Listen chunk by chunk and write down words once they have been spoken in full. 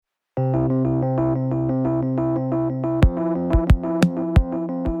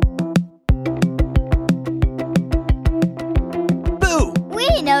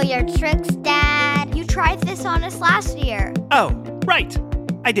on us last year. Oh, right.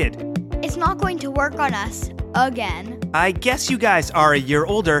 I did. It's not going to work on us again. I guess you guys are a year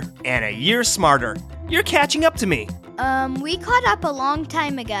older and a year smarter. You're catching up to me. We caught up a long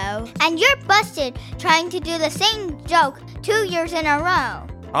time ago. And you're busted trying to do the same joke 2 years in a row.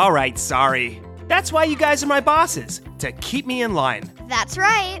 All right, sorry. That's why you guys are my bosses, to keep me in line. That's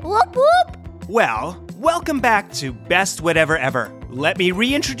right. Whoop whoop. Well, welcome back to Best Whatever Ever. Let me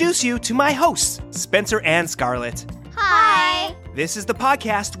reintroduce you to my hosts, Spencer and Scarlett. Hi. This is the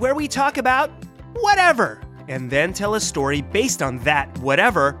podcast where we talk about whatever, and then tell a story based on that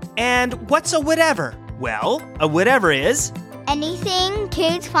whatever. And what's a whatever? Well, a whatever is Anything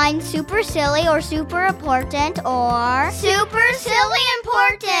kids find super silly or super important or super silly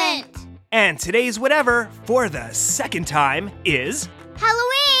important. And today's whatever, for the second time, is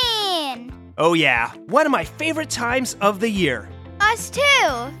Halloween. oh yeah, one of my favorite times of the year. Us too.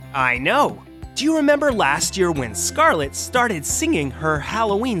 I know. Do you remember last year when Scarlett started singing her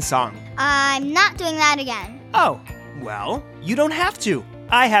Halloween song? I'm not doing that again. Oh, well, you don't have to.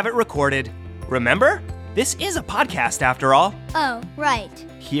 I have it recorded. Remember? This is a podcast after all. Oh, right.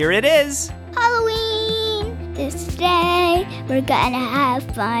 Here it is. Halloween. This day we're gonna have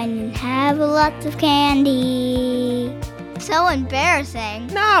fun and have lots of candy. So embarrassing.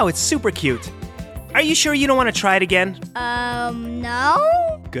 No, it's super cute. Are you sure you don't want to try it again?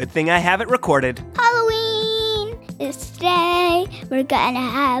 No? Good thing I have it recorded. Halloween. This day we're gonna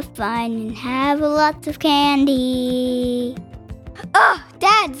have fun and have lots of candy. Oh,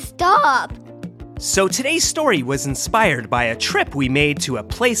 Dad, stop. So today's story was inspired by a trip we made to a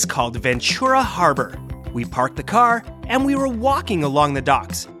place called Ventura Harbor. We parked the car and we were walking along the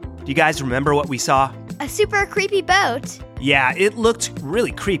docks. Do you guys remember what we saw? A super creepy boat. Yeah, it looked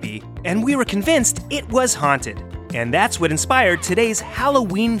really creepy, and we were convinced it was haunted. And that's what inspired today's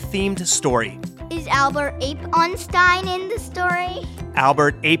Halloween-themed story. Is Albert Ape Einstein in the story?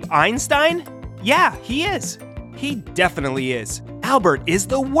 Albert Ape Einstein? Yeah, he is. He definitely is. Albert is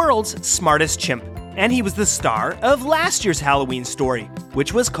the world's smartest chimp, and he was the star of last year's Halloween story,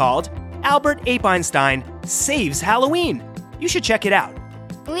 which was called Albert Ape Einstein Saves Halloween. You should check it out.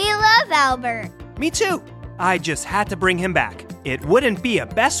 We love Albert. Me too. I just had to bring him back. It wouldn't be a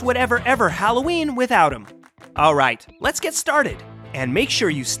Best Whatever Ever Halloween without him. All right, let's get started. And make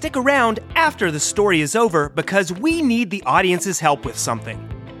sure you stick around after the story is over because we need the audience's help with something.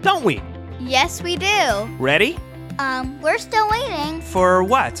 Don't we? Yes, we do. Ready? We're still waiting For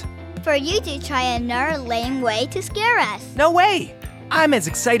what? for you to try another lame way to scare us. No way! I'm as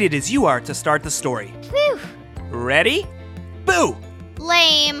excited as you are to start the story. Phew. Ready? Boo!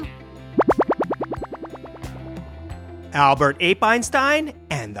 Lame. Albert Ape Einstein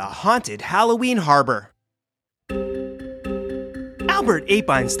and the Haunted Halloween Harbor. Albert Ape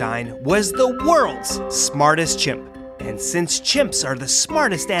Einstein was the world's smartest chimp. And since chimps are the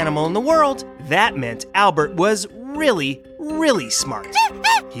smartest animal in the world, that meant Albert was really, really smart.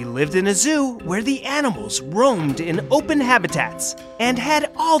 He lived in a zoo where the animals roamed in open habitats and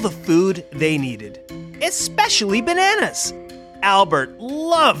had all the food they needed, especially bananas. Albert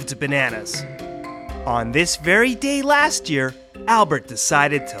loved bananas. On this very day last year, Albert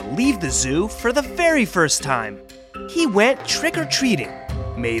decided to leave the zoo for the very first time. He went trick-or-treating,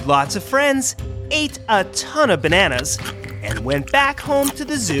 made lots of friends, ate a ton of bananas, and went back home to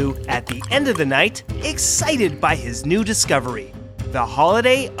the zoo at the end of the night, excited by his new discovery, the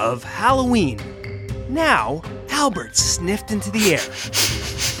holiday of Halloween. Now, Albert sniffed into the air.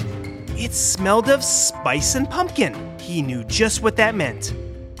 It smelled of spice and pumpkin. He knew just what that meant.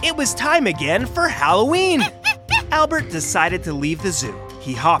 It was time again for Halloween! Albert decided to leave the zoo.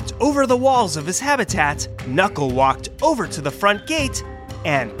 He hopped over the walls of his habitat, knuckle-walked over to the front gate,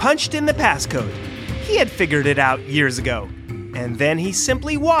 and punched in the passcode. He had figured it out years ago. And then he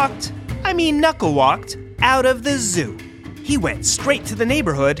simply knuckle-walked out of the zoo. He went straight to the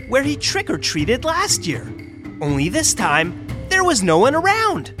neighborhood where he trick-or-treated last year. Only this time, there was no one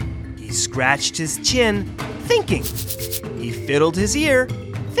around. He scratched his chin, thinking. He fiddled his ear,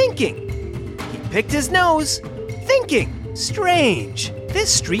 thinking. He picked his nose, thinking. Strange.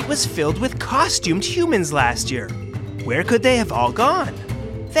 This street was filled with costumed humans last year. Where could they have all gone?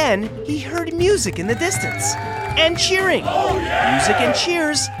 Then he heard music in the distance. And cheering. Oh, yeah! Music and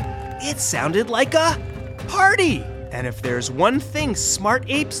cheers. It sounded like a party. And if there's one thing smart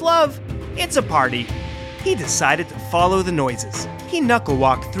apes love, it's a party. He decided to follow the noises. He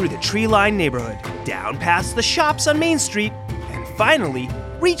knuckle-walked through the tree-lined neighborhood, down past the shops on Main Street, and finally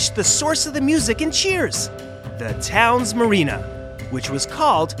reached the source of the music and cheers, the town's marina, which was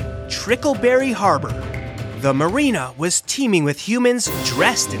called Trickleberry Harbor. The marina was teeming with humans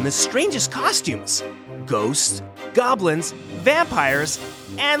dressed in the strangest costumes. ghosts, goblins, vampires,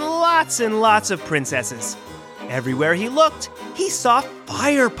 and lots of princesses. Everywhere he looked, he saw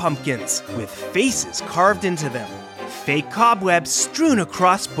fire pumpkins with faces carved into them, fake cobwebs strewn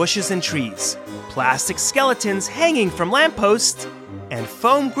across bushes and trees, plastic skeletons hanging from lampposts, and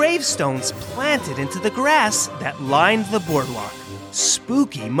foam gravestones planted into the grass that lined the boardwalk.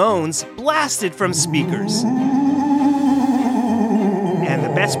 Spooky moans blasted from speakers. And the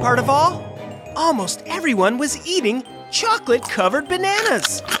best part of all? Almost everyone was eating chocolate-covered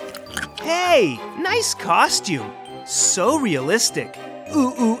bananas. Hey, nice costume. So realistic.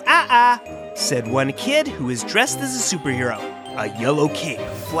 Ooh, ooh, ah, ah, said one kid who was dressed as a superhero, a yellow cape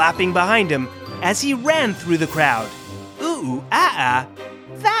flapping behind him as he ran through the crowd. Ooh, ooh, ah, ah.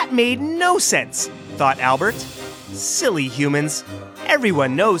 That made no sense, thought Albert. Silly humans.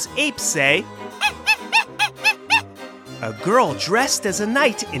 Everyone knows apes say. A girl dressed as a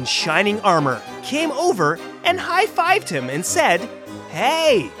knight in shining armor came over and high-fived him and said,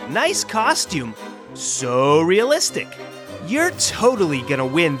 "Hey, nice costume. So realistic. You're totally gonna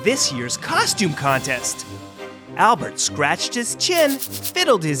win this year's costume contest." Albert scratched his chin,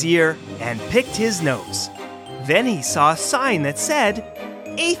 fiddled his ear, and picked his nose. Then he saw a sign that said,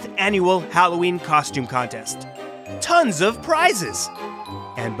 8th Annual Halloween Costume Contest. Tons of prizes.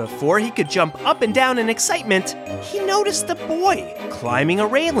 And before he could jump up and down in excitement, he noticed a boy climbing a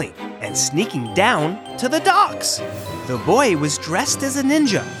railing and sneaking down to the docks. The boy was dressed as a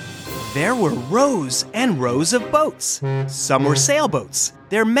ninja. There were rows and rows of boats. Some were sailboats,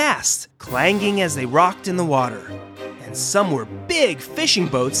 their masts clanging as they rocked in the water. And some were big fishing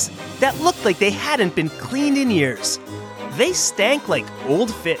boats that looked like they hadn't been cleaned in years. They stank like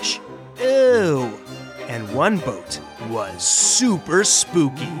old fish. Ew. And one boat was super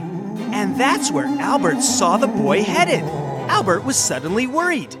spooky. And that's where Albert saw the boy headed. Albert was suddenly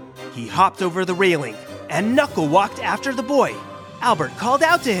worried. He hopped over the railing and knuckle walked after the boy. Albert called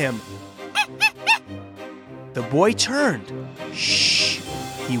out to him. The boy turned. "Shh,"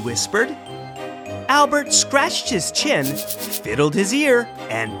 he whispered. Albert scratched his chin, fiddled his ear,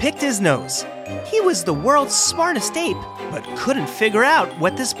 and picked his nose. He was the world's smartest ape, but couldn't figure out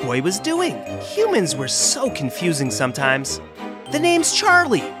what this boy was doing. Humans were so confusing sometimes. The name's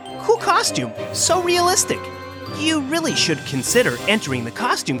Charlie. Cool costume, so realistic. You really should consider entering the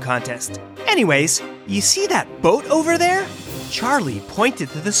costume contest. Anyways, you see that boat over there? Charlie pointed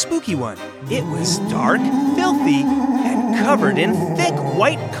to the spooky one. It was dark, filthy, and covered in thick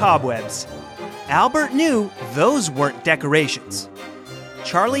white cobwebs. Albert knew those weren't decorations.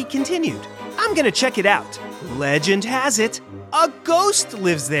 Charlie continued, "I'm gonna check it out. Legend has it, a ghost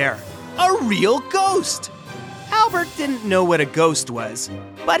lives there. A real ghost." Albert didn't know what a ghost was,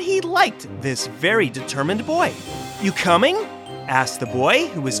 but he liked this very determined boy. "You coming?" asked the boy,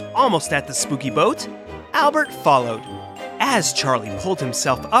 who was almost at the spooky boat. Albert followed. As Charlie pulled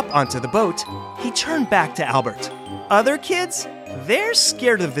himself up onto the boat, he turned back to Albert. "Other kids? They're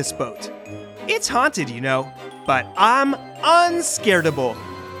scared of this boat. It's haunted, you know, but I'm unscaredable."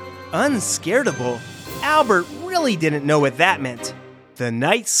 Unscaredable? Albert really didn't know what that meant. The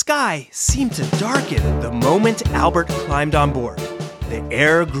night sky seemed to darken the moment Albert climbed on board. The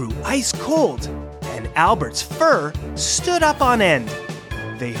air grew ice cold, and Albert's fur stood up on end.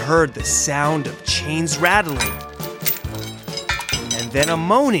 They heard the sound of chains rattling, and then a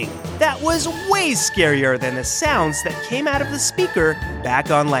moaning that was way scarier than the sounds that came out of the speaker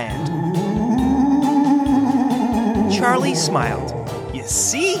back on land. Charlie smiled. "You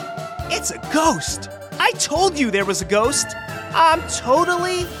see? It's a ghost. I told you there was a ghost. I'm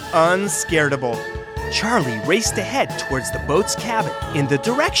totally unscaredable." Charlie raced ahead towards the boat's cabin in the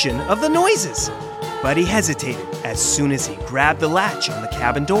direction of the noises. But he hesitated as soon as he grabbed the latch on the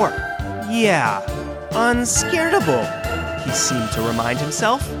cabin door. "Yeah, unscaredable," he seemed to remind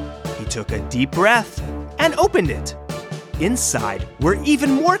himself. He took a deep breath and opened it. Inside were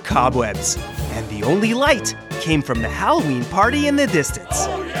even more cobwebs, and the only light came from the Halloween party in the distance.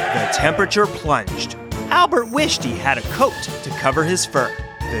 The temperature plunged. Albert wished he had a coat to cover his fur.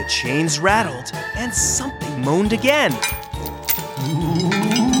 The chains rattled, and something moaned again.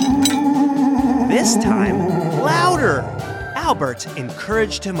 This time, louder. Albert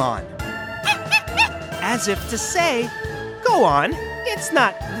encouraged him on, as if to say, "Go on, it's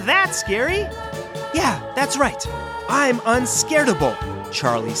not that scary." "Yeah, that's right. I'm unscaredable,"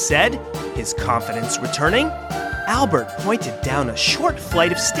 Charlie said, his confidence returning. Albert pointed down a short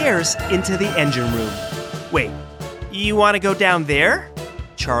flight of stairs into the engine room. "Wait, you want to go down there?"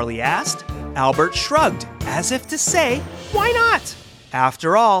 Charlie asked. Albert shrugged, as if to say, "Why not?"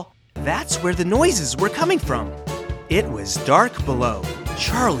 After all, that's where the noises were coming from. It was dark below.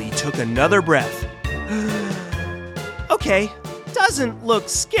 Charlie took another breath. Okay, doesn't look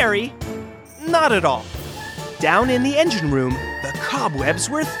scary. Not at all. Down in the engine room, the cobwebs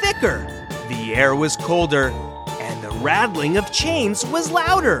were thicker, the air was colder, and the rattling of chains was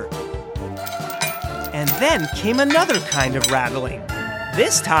louder. And then came another kind of rattling.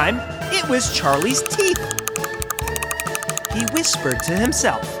 This time, it was Charlie's teeth. He whispered to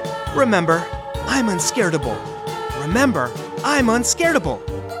himself, "Remember, I'm unscaredable. Remember, I'm unscaredable.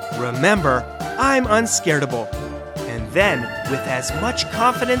 Remember, I'm unscaredable." And then, with as much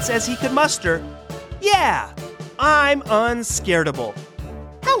confidence as he could muster, "Yeah, I'm unscaredable."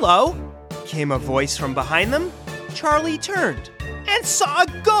 "Hello," came a voice from behind them. Charlie turned and saw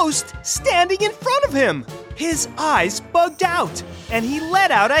a ghost standing in front of him. His eyes bugged out, and he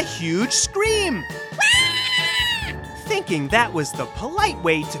let out a huge scream. Thinking that was the polite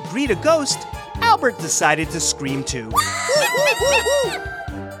way to greet a ghost, Albert decided to scream too.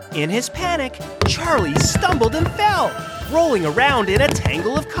 In his panic, Charlie stumbled and fell, rolling around in a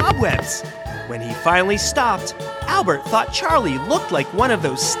tangle of cobwebs. When he finally stopped, Albert thought Charlie looked like one of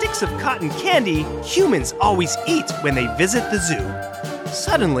those sticks of cotton candy humans always eat when they visit the zoo.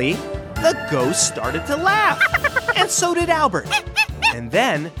 Suddenly, the ghost started to laugh, and so did Albert. And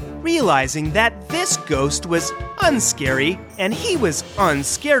then, realizing that this ghost was unscary and he was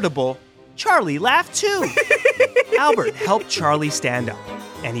unscaredable, Charlie laughed too. Albert helped Charlie stand up,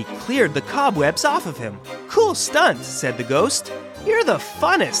 and he cleared the cobwebs off of him. "Cool stunt," said the ghost. "You're the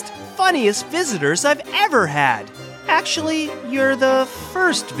funniest visitors I've ever had. Actually, you're the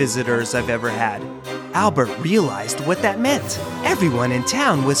first visitors I've ever had." Albert realized what that meant. Everyone in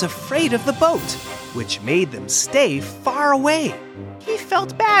town was afraid of the boat, which made them stay far away. He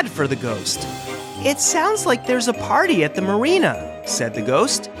felt bad for the ghost. "It sounds like there's a party at the marina," said the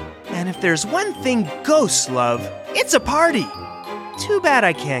ghost. "And if there's one thing ghosts love, it's a party. Too bad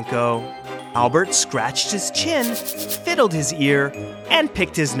I can't go." Albert scratched his chin, fiddled his ear, and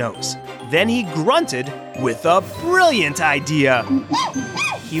picked his nose. Then he grunted with a brilliant idea.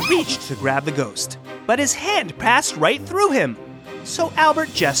 He reached to grab the ghost, but his hand passed right through him. So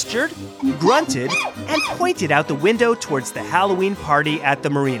Albert gestured, grunted, and pointed out the window towards the Halloween party at the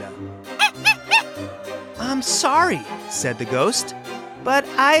marina. "I'm sorry," said the ghost, "but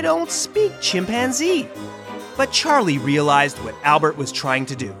I don't speak chimpanzee." But Charlie realized what Albert was trying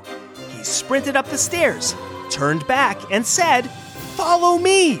to do. He sprinted up the stairs, turned back, and said, "Follow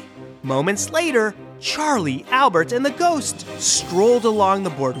me." Moments later, Charlie, Albert, and the ghost strolled along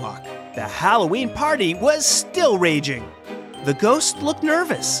the boardwalk. The Halloween party was still raging. The ghost looked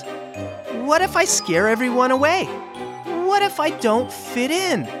nervous. "What if I scare everyone away? What if I don't fit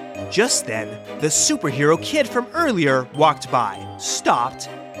in?" Just then, the superhero kid from earlier walked by, stopped,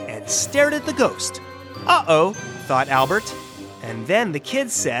 and stared at the ghost. "Uh-oh," thought Albert. And then the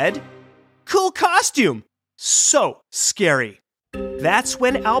kid said, "Cool costume! So scary." That's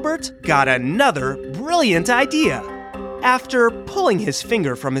when Albert got another brilliant idea. After pulling his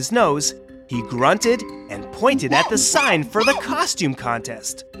finger from his nose, he grunted and pointed at the sign for the costume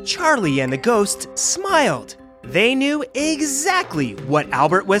contest. Charlie and the ghost smiled. They knew exactly what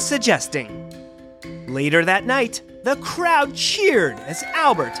Albert was suggesting. Later that night, the crowd cheered as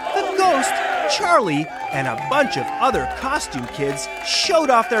Albert, the ghost, Charlie, and a bunch of other costume kids showed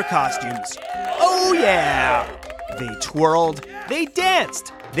off their costumes. Oh yeah! They twirled, they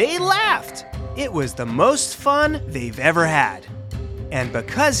danced, they laughed. It was the most fun they've ever had. And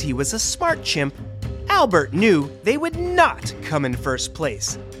because he was a smart chimp, Albert knew they would not come in first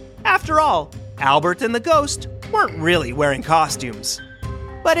place. After all, Albert and the ghost weren't really wearing costumes.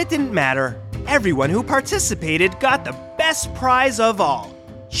 But it didn't matter. Everyone who participated got the best prize of all: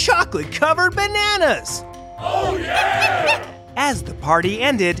 chocolate-covered bananas! Oh yeah! As the party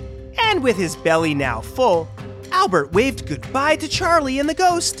ended, and with his belly now full, Albert waved goodbye to Charlie and the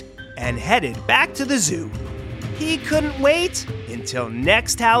ghost and headed back to the zoo. He couldn't wait until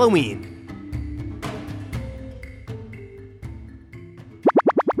next Halloween.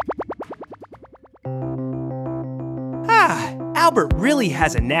 Albert really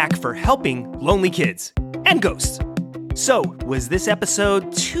has a knack for helping lonely kids and ghosts. So, was this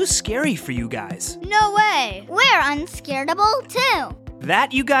episode too scary for you guys? No way! We're unscaredable too.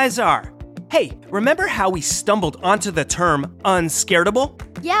 That you guys are. Hey, remember how we stumbled onto the term unscaredable?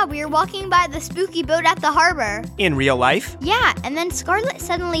 Yeah, we were walking by the spooky boat at the harbor. In real life? Yeah, and then Scarlett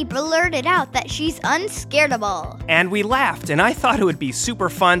suddenly blurted out that she's unscaredable. And we laughed, and I thought it would be super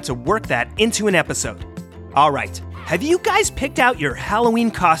fun to work that into an episode. All right, have you guys picked out your Halloween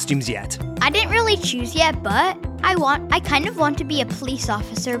costumes yet? I didn't really choose yet, but I kind of want to be a police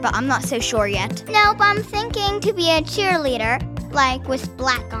officer, but I'm not so sure yet. Nope, I'm thinking to be a cheerleader, like with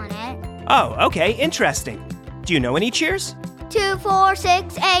black on it. Oh, okay, interesting. Do you know any cheers? 2, 4,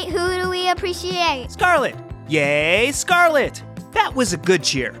 6, 8. Who do we appreciate? Scarlet! Yay, Scarlet! That was a good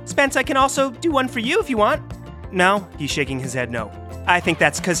cheer. Spence, I can also do one for you if you want. No, he's shaking his head no. I think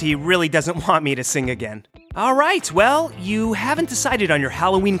that's because he really doesn't want me to sing again. All right, well, you haven't decided on your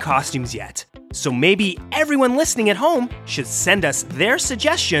Halloween costumes yet. So maybe everyone listening at home should send us their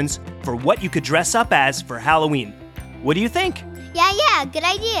suggestions for what you could dress up as for Halloween. What do you think? Yeah, good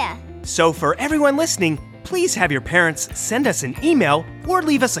idea. So for everyone listening, please have your parents send us an email or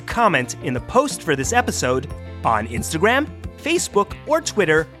leave us a comment in the post for this episode on Instagram, Facebook, or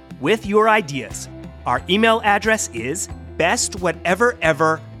Twitter with your ideas. Our email address is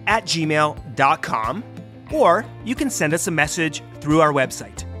bestwhateverever@gmail.com, or you can send us a message through our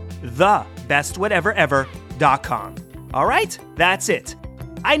website, thebestwhateverever.com. All right, that's it.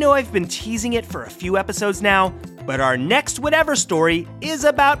 I know I've been teasing it for a few episodes now, but our next whatever story is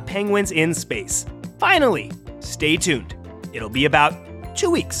about penguins in space. Finally, stay tuned. It'll be about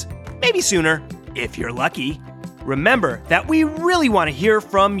 2 weeks, maybe sooner, if you're lucky. Remember that we really want to hear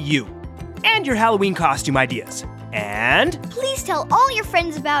from you and your Halloween costume ideas. And Please tell all your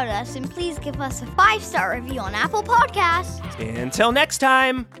friends about us, and please give us a 5-star review on Apple Podcasts. until next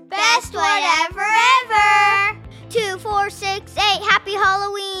time, Best whatever ever. 2, 4, 6, 8. Happy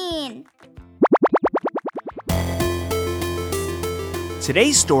Halloween.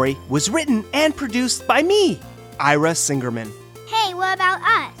 today's story was written and produced by me, Ira Singerman, Hey, what about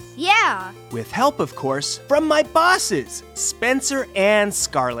us? Yeah. with help, of course, from my bosses, Spencer and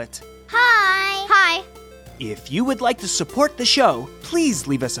Scarlett. Hi. Hi. If you would like to support the show, please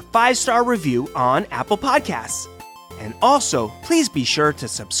leave us a 5-star review on Apple Podcasts. And also, please be sure to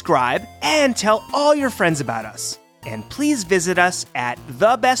subscribe and tell all your friends about us. And please visit us at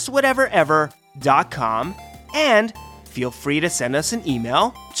thebestwhateverever.com and feel free to send us an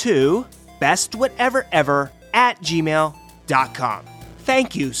email to bestwhateverever@gmail.com.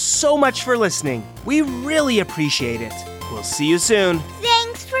 Thank you so much for listening. We really appreciate it. We'll see you soon.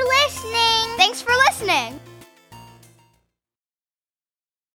 Thanks for listening. Thanks for listening.